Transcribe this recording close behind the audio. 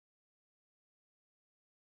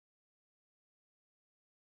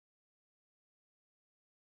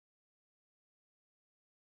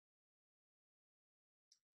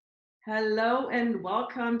Hello and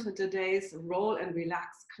welcome to today's Roll and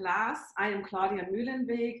Relax class. I am Claudia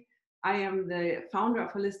Mühlenweg. I am the founder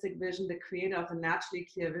of Holistic Vision, the creator of the Naturally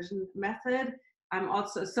Clear Vision method. I'm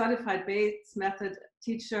also a certified Bates method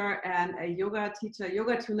teacher and a yoga teacher,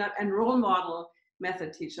 yoga tune-up and role model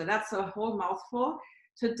method teacher. That's a whole mouthful.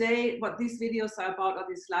 Today, what these videos are about, or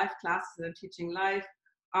these live classes that I'm teaching live,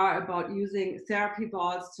 are about using therapy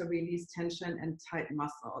balls to release tension and tight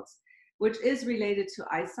muscles, which is related to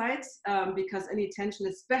eyesight because any tension,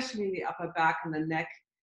 especially in the upper back and the neck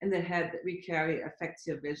and the head that we carry affects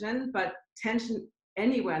your vision. But tension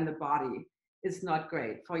anywhere in the body is not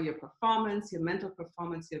great for your performance, your mental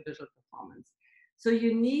performance, your visual performance. So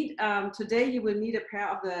you need, today you will need a pair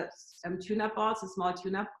of the tune-up balls, the small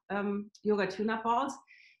tune-up, yoga tune-up balls.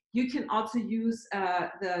 You can also use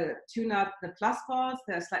the tune-up, the plus balls.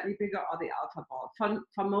 They're slightly bigger, or the alpha ball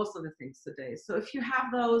for most of the things today. So if you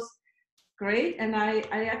have those, great. And I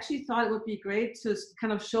actually thought it would be great to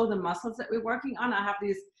kind of show the muscles that we're working on. I have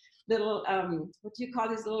these little, what do you call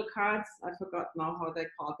these little cards? I forgot now how they're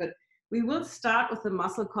called, but we will start with the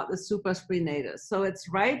muscle called the supraspinatus. So it's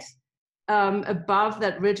right above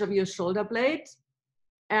that ridge of your shoulder blade.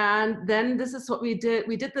 And then this is what we did.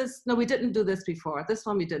 We did this, no, we didn't do this before. This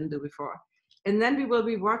one we didn't do before. And then we will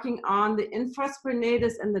be working on the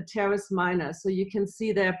infraspinatus and the teres minor. So you can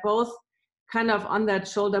see they're both kind of on that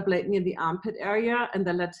shoulder blade near the armpit area. And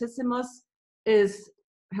the latissimus is,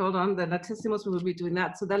 hold on, the latissimus, we will be doing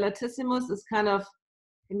that. So the latissimus is kind of,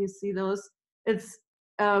 can you see those? It's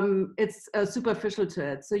superficial to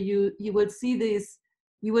it. So you will see these,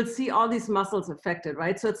 you will see all these muscles affected,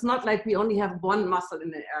 right? So it's not like we only have one muscle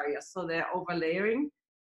in the area, so they're overlaying.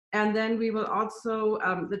 And then we will also,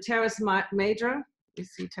 the teres major, you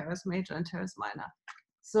see teres major and teres minor.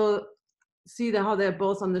 So see how they're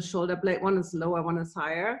both on the shoulder blade. One is lower, one is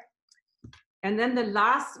higher. And then the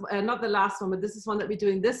last, not the last one, but this is one that we're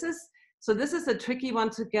doing. This is a tricky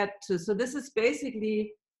one to get to. So this is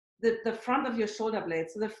basically the front of your shoulder blade.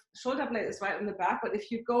 So the shoulder blade is right on the back, but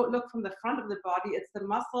if you go look from the front of the body, it's the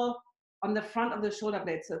muscle on the front of the shoulder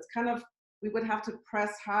blade. So it's kind of, we would have to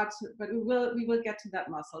press hard, but we will get to that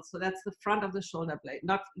muscle. So that's the front of the shoulder blade,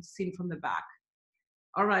 not seen from the back.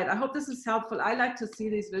 All right, I hope this is helpful. I like to see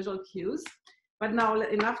these visual cues, but now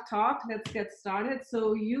enough talk, let's get started.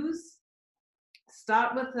 So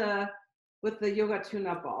start with the yoga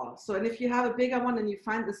tune-up ball. So, and if you have a bigger one and you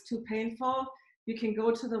find this too painful, you can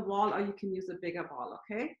go to the wall or you can use a bigger ball,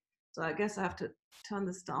 okay? So I guess I have to turn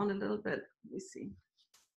this down a little bit. Let me see.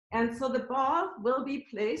 And so the ball will be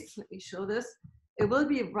placed, let me show this. It will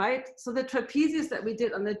be right, so the trapezius that we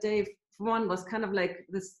did on the day one was kind of like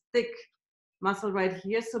this thick muscle right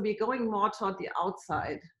here. So we're going more toward the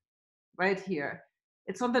outside, right here.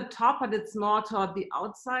 It's on the top, but it's more toward the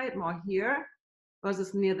outside, more here,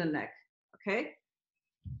 versus near the neck, okay?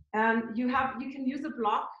 And you can use a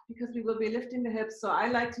block because we will be lifting the hips. So I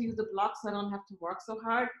like to use a block so I don't have to work so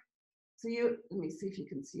hard. So let me see if you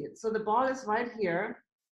can see it. So the ball is right here,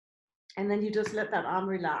 and then you just let that arm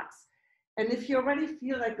relax. And if you already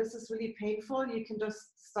feel like this is really painful, you can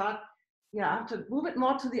just start, yeah, have to move it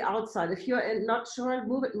more to the outside. If you're not sure,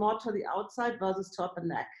 move it more to the outside versus toward the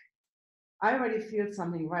neck. I already feel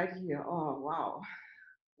something right here. Oh, wow.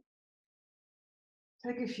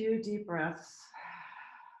 Take a few deep breaths.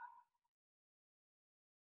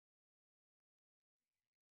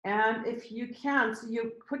 And if you can, so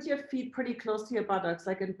you put your feet pretty close to your buttocks,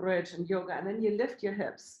 like in bridge and yoga, and then you lift your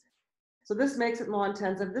hips. So this makes it more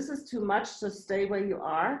intense. If this is too much, just stay where you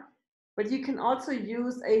are. But you can also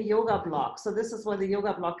use a yoga block. So this is where the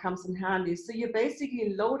yoga block comes in handy. So you're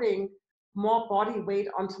basically loading more body weight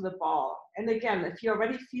onto the ball. And again, if you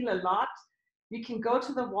already feel a lot, you can go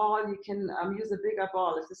to the wall, you can use a bigger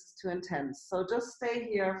ball if this is too intense. So just stay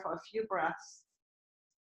here for a few breaths.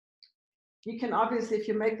 You can obviously, if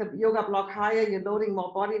you make the yoga block higher, you're loading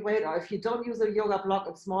more body weight, or if you don't use a yoga block,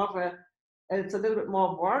 it's more of it's a little bit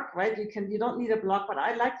more work, right? You don't need a block, but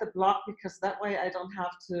I like the block because that way I don't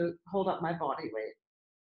have to hold up my body weight.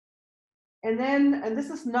 And this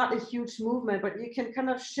is not a huge movement, but you can kind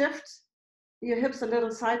of shift your hips a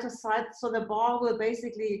little side to side. So the ball will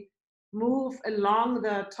basically move along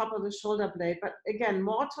the top of the shoulder blade, but again,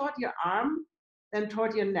 more toward your arm than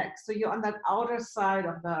toward your neck. So you're on that outer side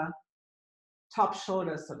of the top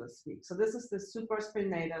shoulder, so to speak. So this is the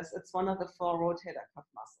supraspinatus. It's one of the 4 rotator cuff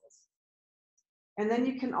muscles. And then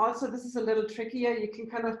you can also, this is a little trickier, you can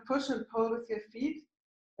kind of push and pull with your feet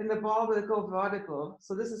and the ball will go vertical.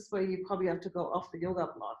 So this is where you probably have to go off the yoga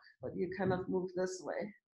block, but you kind of move this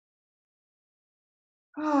way.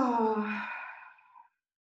 Oh.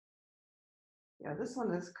 Yeah, this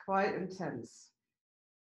one is quite intense.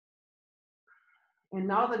 And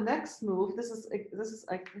now the next move, this is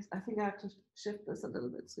I think I have to shift this a little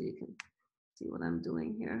bit so you can see what I'm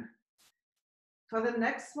doing here. For the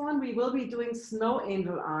next one, we will be doing snow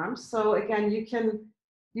angel arms. So again, you can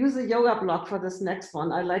use a yoga block for this next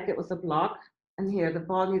one. I like it with a block. And here, the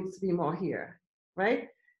ball needs to be more here, right?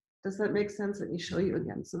 Does that make sense? Let me show you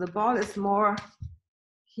again. So the ball is more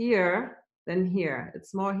here than here.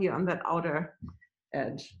 It's more here on that outer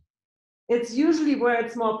edge. It's usually where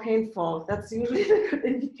it's more painful. That's usually a good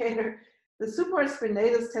indicator. The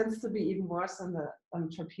supraspinatus tends to be even worse than the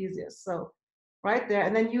trapezius. So right there,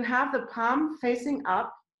 and then you have the palm facing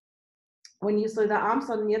up when you, so the arms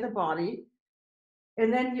are near the body,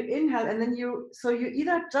 and then you inhale, and then you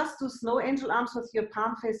either just do snow angel arms with your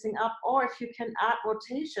palm facing up, or if you can add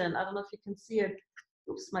rotation, I don't know if you can see it,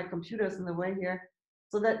 oops, my computer's in the way here,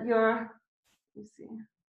 so that you're, let me see,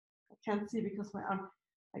 I can't see because my arm,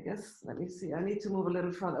 I guess, let me see, I need to move a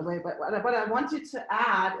little further away, but what I want you to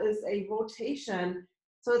add is a rotation.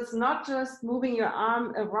 So it's not just moving your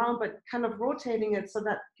arm around, but kind of rotating it so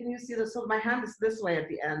that, can you see this? So my hand is this way at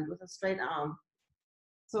the end with a straight arm.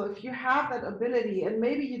 So if you have that ability, and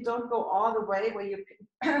maybe you don't go all the way where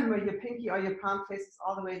where your pinky or your palm faces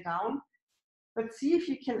all the way down, but see if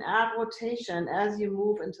you can add rotation as you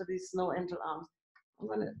move into these snow angel arms. I'm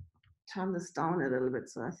gonna turn this down a little bit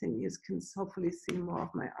so I think you can hopefully see more of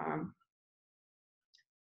my arm.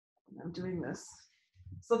 I'm doing this.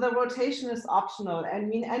 So the rotation is optional. I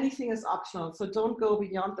mean, anything is optional. So don't go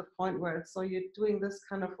beyond the point where it's, so you're doing this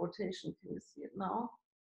kind of rotation. Can you see it now?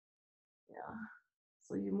 Yeah.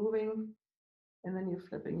 So you're moving and then you're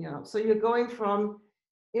flipping your arm. So you're going from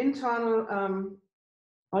internal,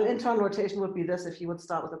 well, internal rotation would be this if you would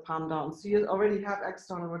start with the palm down. So you already have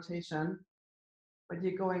external rotation, but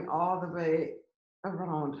you're going all the way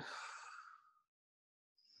around.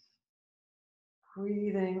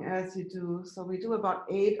 Breathing as you do. So we do about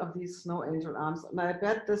 8 of these snow angel arms. And I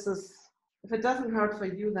bet this is, if it doesn't hurt for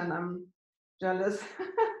you, then I'm jealous.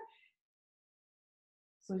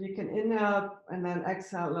 So you can inhale and then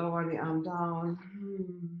exhale, lower the arm down.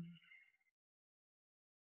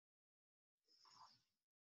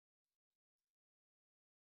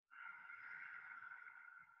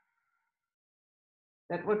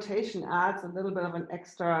 That rotation adds a little bit of an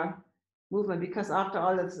extra movement because after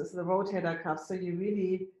all, this is the rotator cuff. So you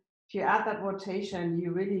really, if you add that rotation,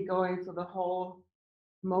 you're really going through the whole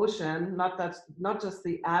motion, not just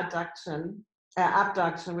the abduction,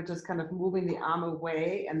 which is kind of moving the arm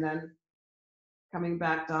away and then coming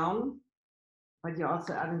back down, but you're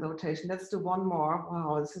also adding the rotation. Let's do one more.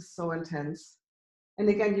 Wow, this is so intense. And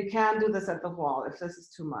again, you can do this at the wall if this is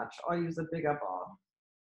too much, or use a bigger ball.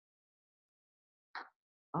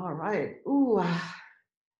 All right. Ooh,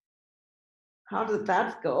 how did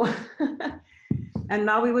that go? And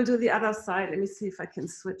now we will do the other side. Let me see if I can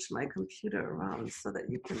switch my computer around so that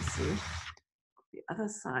you can see the other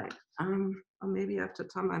side. Or maybe I have to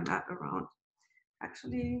turn my mat around.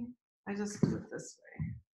 Actually, I just do it this way.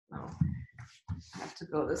 No, I have to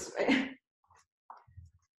go this way.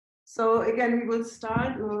 So again, we will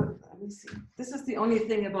start, let me see. This is the only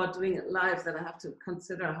thing about doing it live that I have to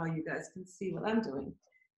consider how you guys can see what I'm doing.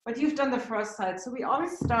 But you've done the first side. So we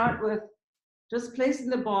always start with just placing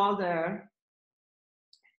the ball there,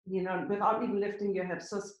 you know, without even lifting your hips.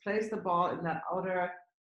 So place the ball in that outer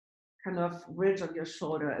kind of ridge of your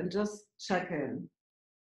shoulder and just check in.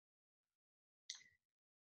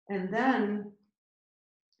 And then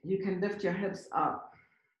you can lift your hips up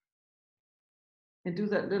and do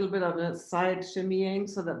that little bit of a side shimmying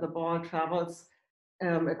so that the ball travels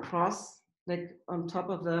across, like on top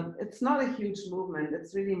of the, it's not a huge movement.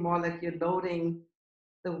 It's really more like you're loading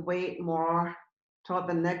the weight more toward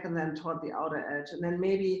the neck and then toward the outer edge. And then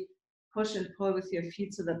maybe push and pull with your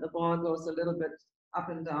feet so that the ball goes a little bit up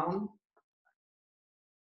and down.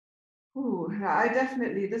 Ooh, I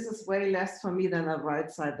definitely, this is way less for me than the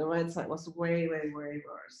right side. The right side was way, way, way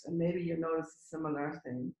worse. And maybe you notice a similar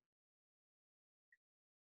thing.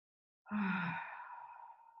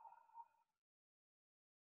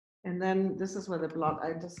 And then this is where the block,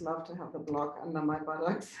 I just love to have the block under my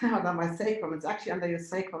buttocks, under my sacrum. It's actually under your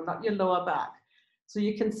sacrum, not your lower back. So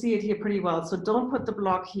you can see it here pretty well. So don't put the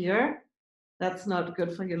block here. That's not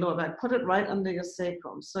good for your lower back. Put it right under your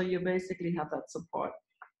sacrum. So you basically have that support.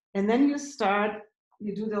 And then you start,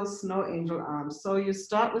 you do those snow angel arms. So you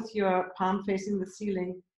start with your palm facing the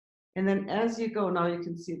ceiling. And then as you go, now you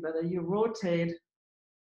can see better, you rotate.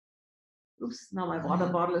 Oops, now my water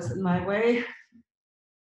bottle is in my way.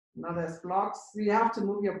 Now there's blocks. You have to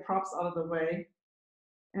move your props out of the way.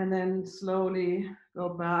 And then slowly go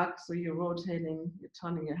back. So you're rotating, you're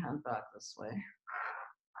turning your hand back this way.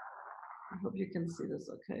 I hope you can see this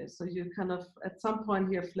okay. So you kind of, at some point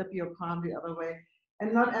here, flip your palm the other way.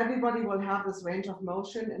 And not everybody will have this range of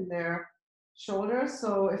motion in their shoulders.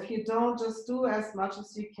 So if you don't, just do as much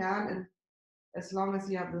as you can, and as long as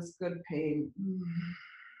you have this good pain.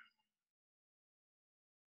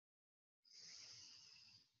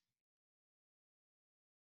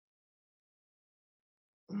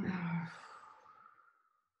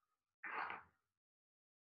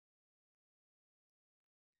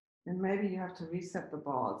 And maybe you have to reset the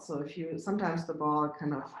ball. So if you, sometimes the ball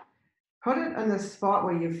kind of, put it on the spot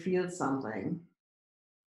where you feel something.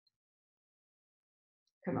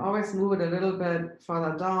 Can always move it a little bit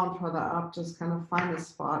further down, further up, just kind of find a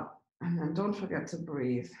spot. And then don't forget to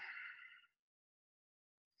breathe.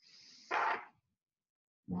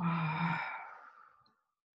 Wow.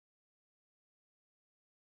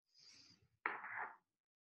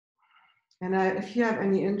 And if you have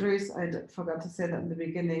any injuries, I forgot to say that in the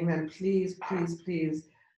beginning, then please, please, please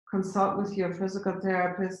consult with your physical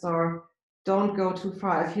therapist, or don't go too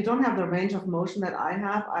far. If you don't have the range of motion that I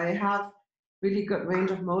have really good range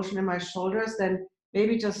of motion in my shoulders, then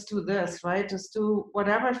maybe just do this, right? Just do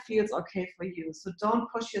whatever feels okay for you. So don't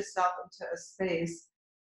push yourself into a space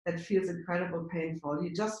that feels incredibly painful.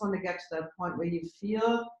 You just want to get to that point where you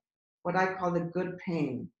feel what I call the good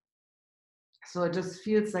pain. So it just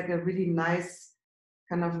feels like a really nice,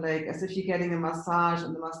 kind of like as if you're getting a massage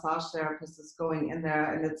and the massage therapist is going in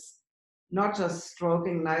there, and it's not just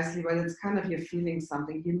stroking nicely, but it's kind of you're feeling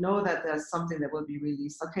something. You know that there's something that will be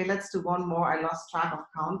released. Okay, let's do one more. I lost track of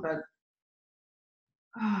count, but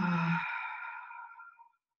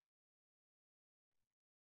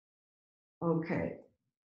okay.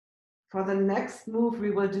 For the next move,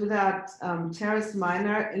 we will do that teres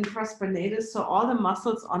minor infraspinatus. So all the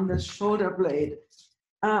muscles on the shoulder blade.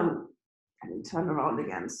 Let me turn around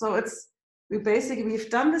again. So we've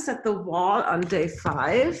done this at the wall on day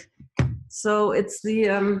 5. So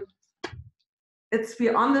we're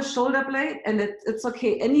on the shoulder blade, and it's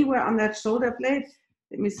okay anywhere on that shoulder blade.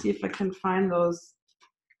 Let me see if I can find those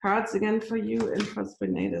cards again for you,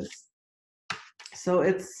 infraspinatus. So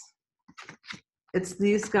it's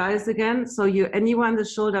these guys again. So you're anywhere on the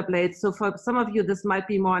shoulder blade. So for some of you, this might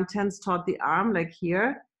be more intense toward the arm, like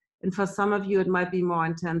here. And for some of you, it might be more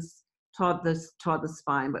intense toward the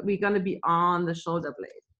spine, but we're going to be on the shoulder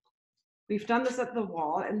blade. We've done this at the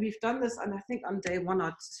wall, and we've done this on, I think, on day 1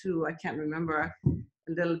 or 2. I can't remember a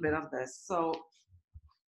little bit of this. So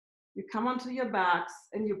you come onto your backs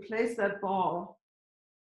and you place that ball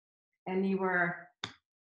anywhere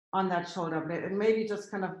on that shoulder blade, and maybe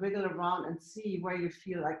just kind of wiggle around and see where you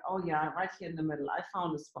feel like, oh yeah, right here in the middle, I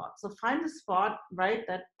found a spot. So find a spot, right,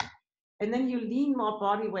 and then you lean more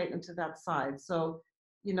body weight into that side. So,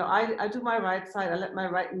 you know, I do my right side, I let my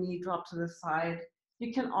right knee drop to the side.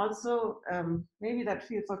 You can also, maybe that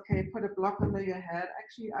feels okay, put a block under your head.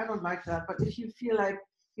 Actually, I don't like that, but if you feel like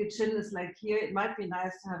your chin is like here, it might be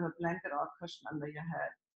nice to have a blanket or a cushion under your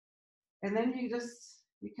head. And then you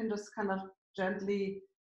can just kind of gently,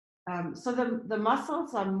 so the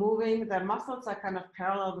muscles are moving, the muscles are kind of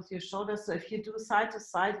parallel with your shoulders. So if you do side to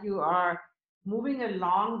side, you are moving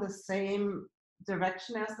along the same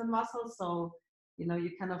direction as the muscle. So, you know,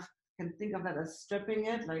 you kind of can think of that as stripping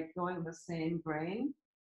it, like going the same grain.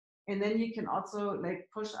 And then you can also like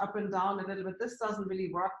push up and down a little bit. This doesn't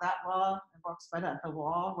really work that well. It works better at the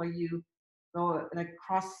wall, where you go like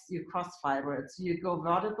you cross fiber it. So you go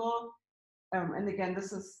vertical. And again,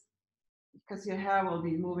 this is because your hair will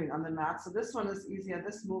be moving on the mat. So this one is easier.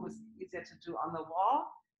 This move is easier to do on the wall.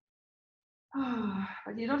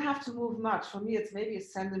 But you don't have to move much. For me, it's maybe a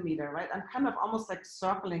centimeter, right? I'm kind of almost like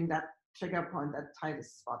circling that trigger point, that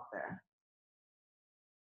tightest spot there.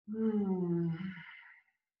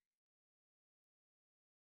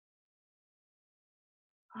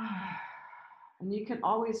 And you can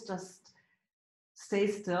always just stay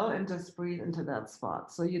still and just breathe into that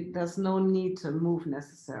spot. So there's no need to move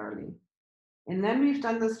necessarily. And then we've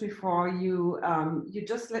done this before. You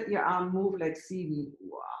just let your arm move like seaweed.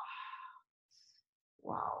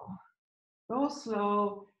 Wow. Go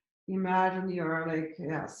slow. Imagine you're like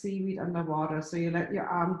seaweed underwater. So you let your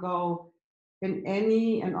arm go in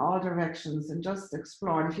any and all directions and just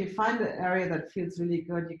explore. And if you find an area that feels really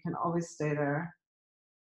good, you can always stay there.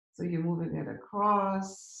 So you're moving it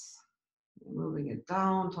across, you're moving it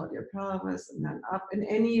down toward your pelvis and then up. In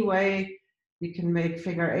any way, you can make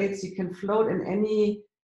figure 8s. You can float in any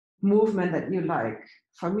movement that you like.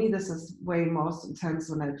 For me, this is way most intense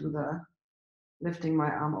when I do the lifting my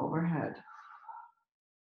arm overhead.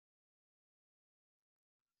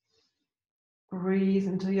 Breathe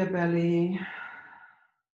into your belly.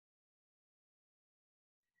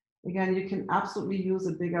 Again, you can absolutely use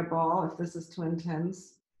a bigger ball if this is too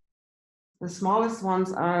intense. The smallest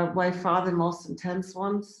ones are by far the most intense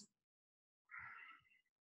ones.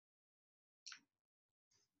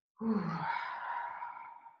 Whew.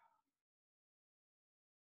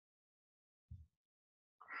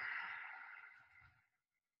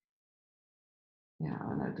 Yeah,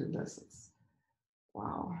 when I do this, it's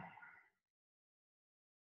wow.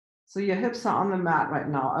 So your hips are on the mat right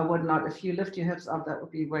now. I would not, if you lift your hips up, that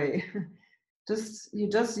would be way. You're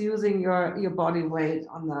just using your body weight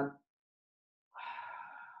on that.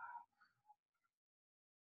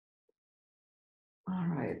 All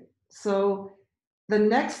right. So the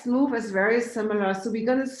next move is very similar. So we're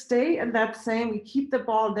going to stay in that same, we keep the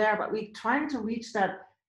ball there, but we're trying to reach that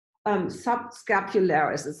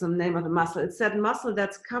subscapularis is the name of the muscle. It's that muscle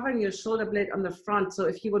that's covering your shoulder blade on the front. So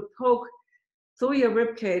if you would poke through your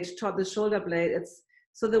rib cage toward the shoulder blade,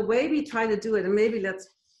 so the way we try to do it, and maybe let's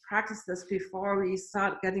practice this before we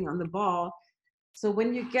start getting on the ball. So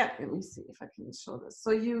when you get, let me see if I can show this.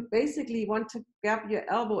 So you basically want to grab your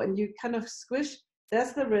elbow and you kind of squish,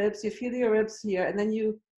 there's the ribs, you feel your ribs here, and then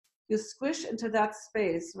you squish into that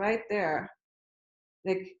space right there.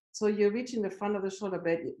 Like, so you're reaching the front of the shoulder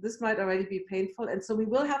blade. This might already be painful. And so we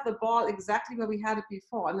will have the ball exactly where we had it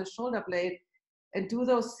before on the shoulder blade and do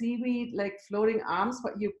those seaweed like floating arms,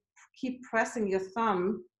 but you keep pressing your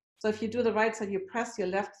thumb. So if you do the right side, you press your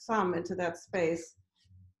left thumb into that space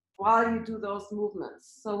while you do those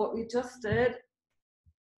movements. So what we just did,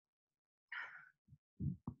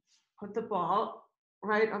 put the ball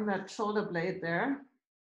right on that shoulder blade there.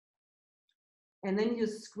 And then you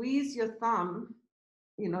squeeze your thumb.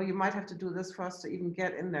 You know, you might have to do this first to even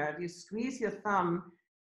get in there. You squeeze your thumb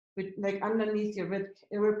with, like underneath your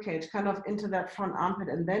rib cage, kind of into that front armpit,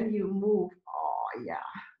 and then you move. Oh yeah.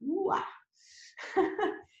 Ooh, ah.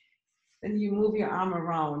 Then you move your arm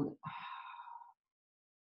around.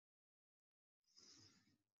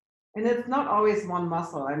 And it's not always one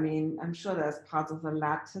muscle. I mean, I'm sure there's parts of the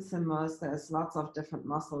latissimus, there's lots of different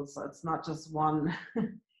muscles, so it's not just one.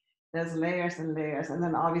 There's layers and layers, and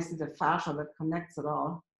then obviously the fascia that connects it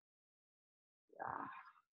all. Yeah.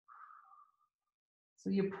 So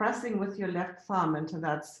you're pressing with your left thumb into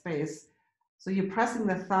that space. So you're pressing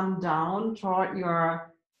the thumb down toward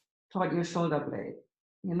your shoulder blade.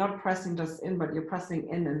 You're not pressing just in, but you're pressing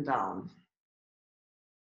in and down.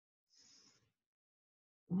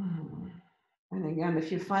 And again, if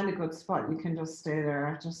you find a good spot, you can just stay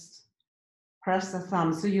there. Just press the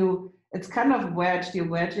thumb. So it's kind of wedged. You're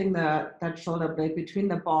wedging that shoulder blade between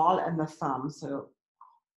the ball and the thumb. So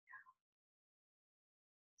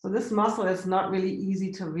this muscle is not really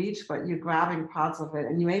easy to reach, but you're grabbing parts of it.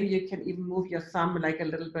 And maybe you can even move your thumb like a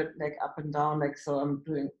little bit like up and down. Like, so I'm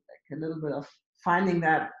doing like a little bit of finding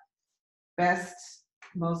that best,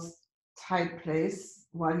 most tight place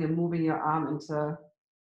while you're moving your arm into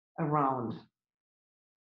around.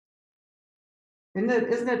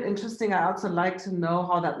 Isn't it interesting? I also like to know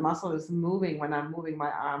how that muscle is moving when I'm moving my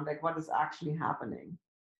arm, like what is actually happening.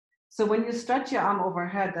 So when you stretch your arm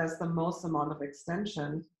overhead, there's the most amount of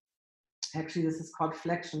extension. Actually, this is called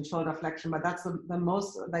flexion, shoulder flexion, but that's the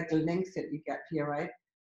most like the length that you get here, right?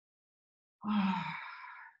 Oh,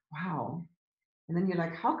 wow. And then you're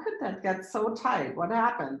like, how could that get so tight? What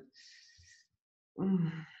happened?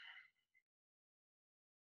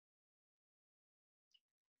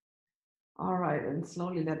 All right, and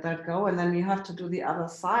slowly let that go. And then you have to do the other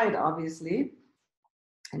side, obviously.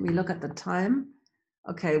 And we look at the time.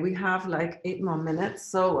 Okay, we have like 8 more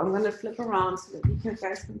minutes. So I'm going to flip around so that you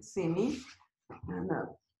guys can see me. And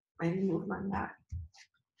maybe move my mat.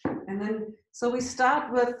 And then, so we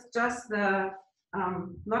start with just the,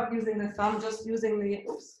 not using the thumb, just using the,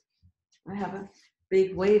 oops, I have a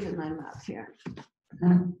big wave in my mouth here.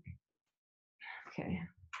 Okay,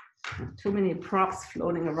 too many props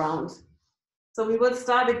floating around. So we will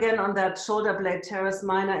start again on that shoulder blade, teres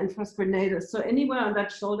minor, infraspinatus. So anywhere on that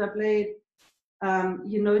shoulder blade,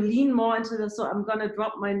 lean more into this. So I'm gonna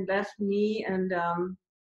drop my left knee and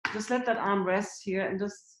just let that arm rest here and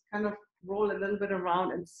just kind of roll a little bit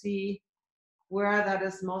around and see where that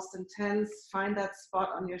is most intense. Find that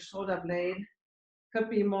spot on your shoulder blade. Could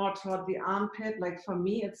be more toward the armpit. Like for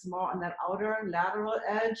me, it's more on that outer lateral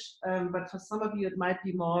edge, but for some of you, it might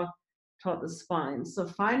be more toward the spine. So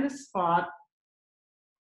find a spot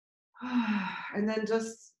and then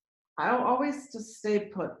I'll always just stay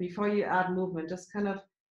put before you add movement. Just kind of,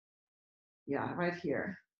 yeah, right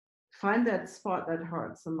here. Find that spot that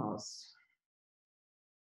hurts the most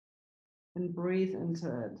and breathe into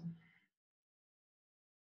it.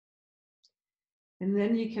 And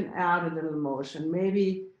then you can add a little motion.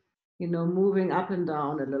 Maybe you know, moving up and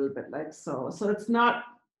down a little bit like so. So it's not,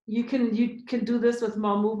 you can do this with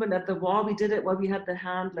more movement at the wall. We did it while we had the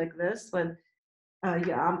hand like this, when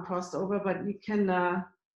your arm crossed over, but you can,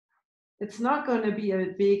 it's not going to be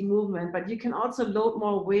a big movement, but you can also load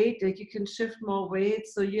more weight, like you can shift more weight.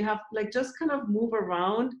 So you have like just kind of move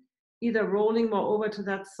around, either rolling more over to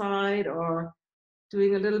that side or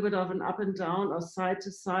doing a little bit of an up and down or side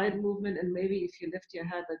to side movement. And maybe if you lift your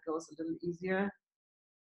head, that goes a little easier.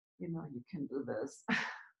 You know, you can do this.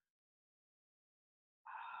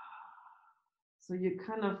 So you're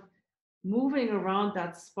kind of moving around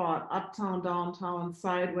that spot, uptown, downtown,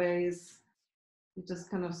 sideways. You're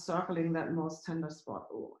just kind of circling that most tender spot.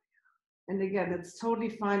 Oh. And again, it's totally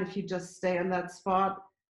fine if you just stay on that spot,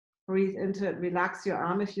 breathe into it, relax your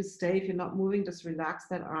arm. If you stay, if you're not moving, just relax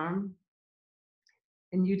that arm.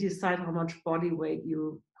 And you decide how much body weight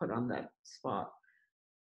you put on that spot.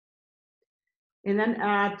 And then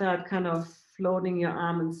add that kind of floating your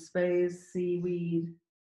arm in space, seaweed,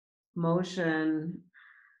 motion,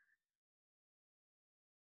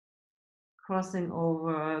 crossing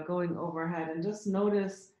over, going overhead, and just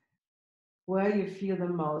notice where you feel the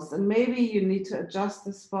most. And maybe you need to adjust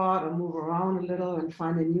the spot or move around a little and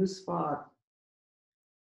find a new spot.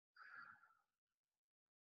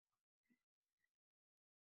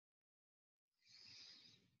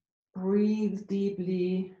 Breathe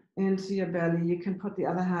deeply into your belly. You can put the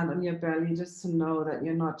other hand on your belly just to know that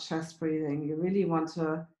you're not chest breathing. You really want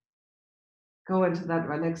to go into that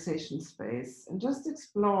relaxation space and just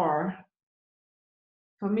explore.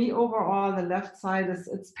 For me, overall, the left side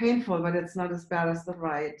it's painful, but it's not as bad as the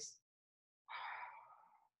right.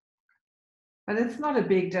 But it's not a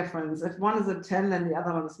big difference. If one is a 10, then the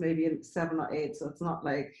other one is maybe a 7 or 8. So it's not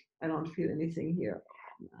like I don't feel anything here.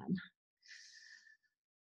 Oh, man.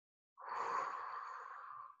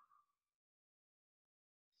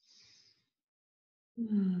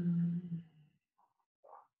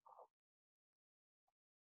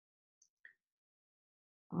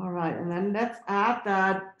 All right, and then let's add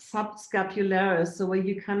that subscapularis, so where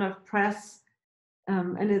you kind of press,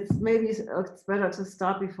 and it's maybe it's better to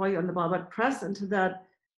start before you're on the ball, but press into that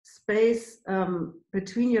space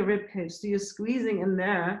between your rib cage. So you're squeezing in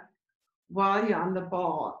there while you're on the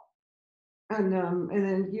ball, and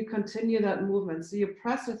then you continue that movement. So you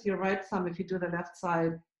press with your right thumb. If you do the left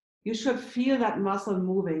side, you should feel that muscle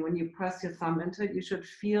moving when you press your thumb into it. You should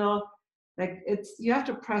feel like you have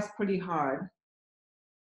to press pretty hard.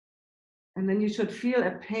 And then you should feel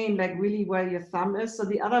a pain like really where your thumb is. So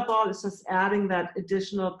the other ball is just adding that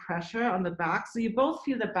additional pressure on the back. So you both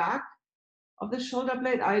feel the back of the shoulder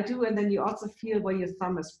blade, I do, and then you also feel where your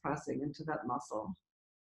thumb is pressing into that muscle.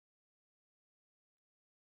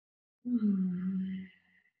 And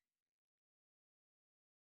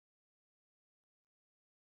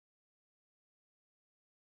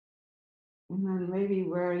then maybe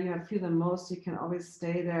where you feel the most, you can always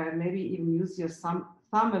stay there and maybe even use your thumb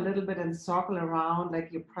a little bit and circle around like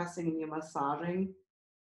you're pressing and you're massaging.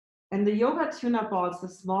 And the yoga tune-up balls, the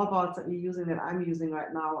small balls that I'm using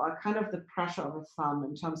right now, are kind of the pressure of a thumb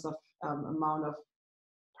in terms of amount of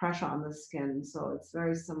pressure on the skin. So it's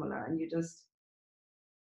very similar. And you just,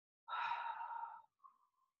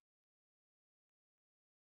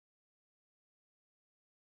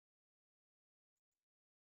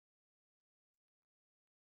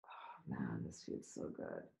 oh man, this feels so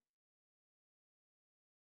good.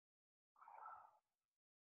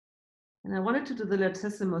 And I wanted to do the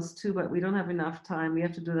latissimus too, but we don't have enough time. We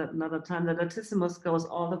have to do that another time. The latissimus goes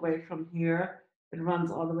all the way from here. It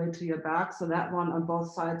runs all the way to your back. So that one on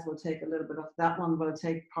both sides will take a little bit of, that one will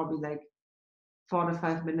take probably like 4 to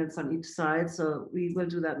 5 minutes on each side. So we will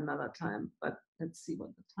do that another time, but let's see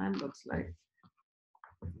what the time looks like.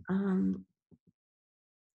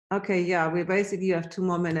 Okay, yeah, we basically have 2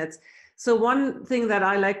 more minutes. So one thing that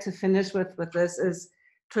I like to finish with this is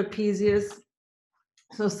trapezius.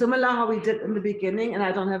 So similar how we did in the beginning, and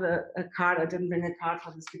I don't have a card. I didn't bring a card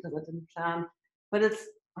for this because I didn't plan, but it's,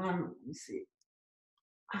 let me see.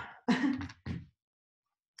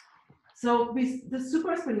 So the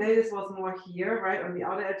supraspinatus was more here, right, on the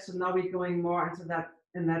outer edge. So now we're going more into that,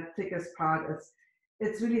 in that thickest part.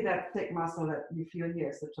 It's really that thick muscle that you feel here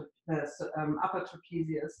is the upper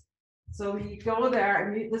trapezius. So we go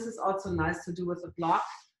there, and this is also nice to do with a block.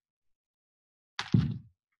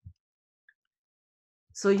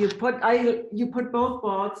 So you put both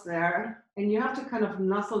balls there, and you have to kind of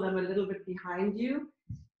nuzzle them a little bit behind you.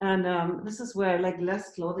 And this is where like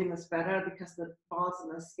less clothing is better, because the balls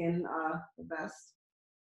and the skin are the best.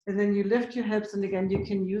 And then you lift your hips, and again, you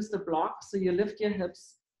can use the block. So you lift your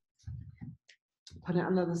hips, put it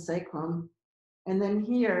under the sacrum, And then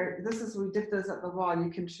here, this is, we did this at the wall. You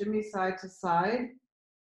can shimmy side to side.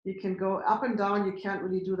 You can go up and down. You can't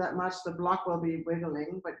really do that much. The block will be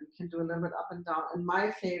wiggling, but you can do a little bit up and down. And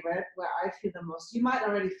my favorite, where I feel the most, you might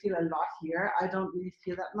already feel a lot here. I don't really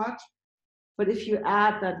feel that much. But if you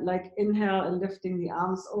add that, like inhale and lifting the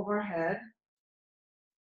arms overhead,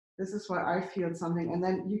 this is where I feel something. And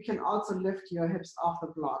then you can also lift your hips off the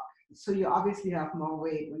block. So you obviously have more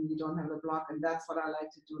weight when you don't have the block. And that's what I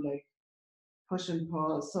like to do, like push and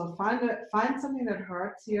pull. So find something that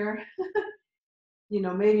hurts here, you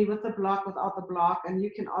know, maybe with the block, without the block. And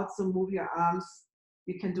you can also move your arms.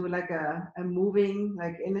 You can do like a moving,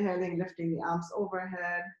 like inhaling, lifting the arms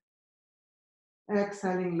overhead.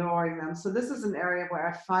 Exhaling, lowering them. So this is an area where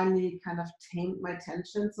I finally kind of tamed my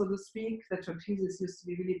tension, so to speak. The trapezius used to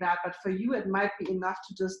be really bad, but for you, it might be enough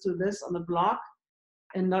to just do this on the block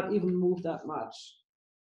and not even move that much.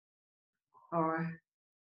 Or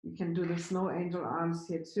you can do the snow angel arms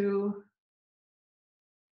here too.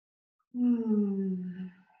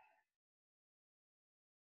 And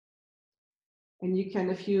you can,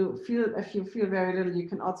 if you feel very little, you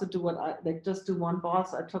can also do what I like, just do one ball.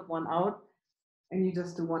 So I took one out. And you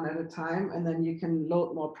just do one at a time, and then you can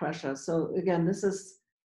load more pressure. So again, this is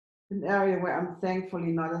an area where I'm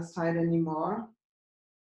thankfully not as tight anymore.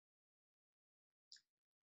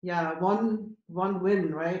 Yeah, one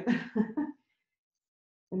win, right?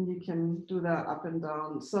 And you can do that up and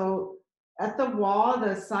down. So at the wall,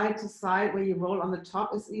 the side to side where you roll on the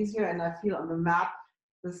top is easier, and I feel on the mat,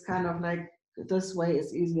 this kind of like this way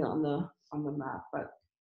is easier on the mat. But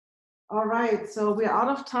all right, so we're out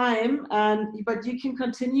of time, but you can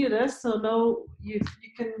continue this. So no, you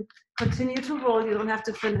can continue to roll. You don't have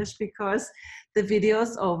to finish because the video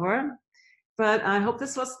is over. But I hope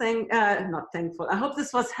this was not thankful. I hope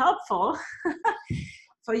this was helpful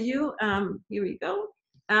for you. Here we go.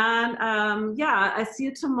 And yeah, I see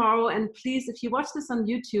you tomorrow. And please, if you watch this on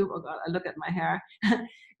YouTube, oh God, I look at my hair.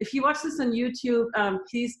 If you watch this on YouTube,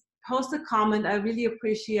 please post a comment. I really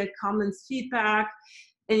appreciate comments, feedback.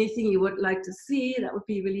 Anything you would like to see, that would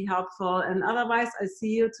be really helpful. And otherwise, I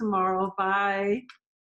see you tomorrow. Bye.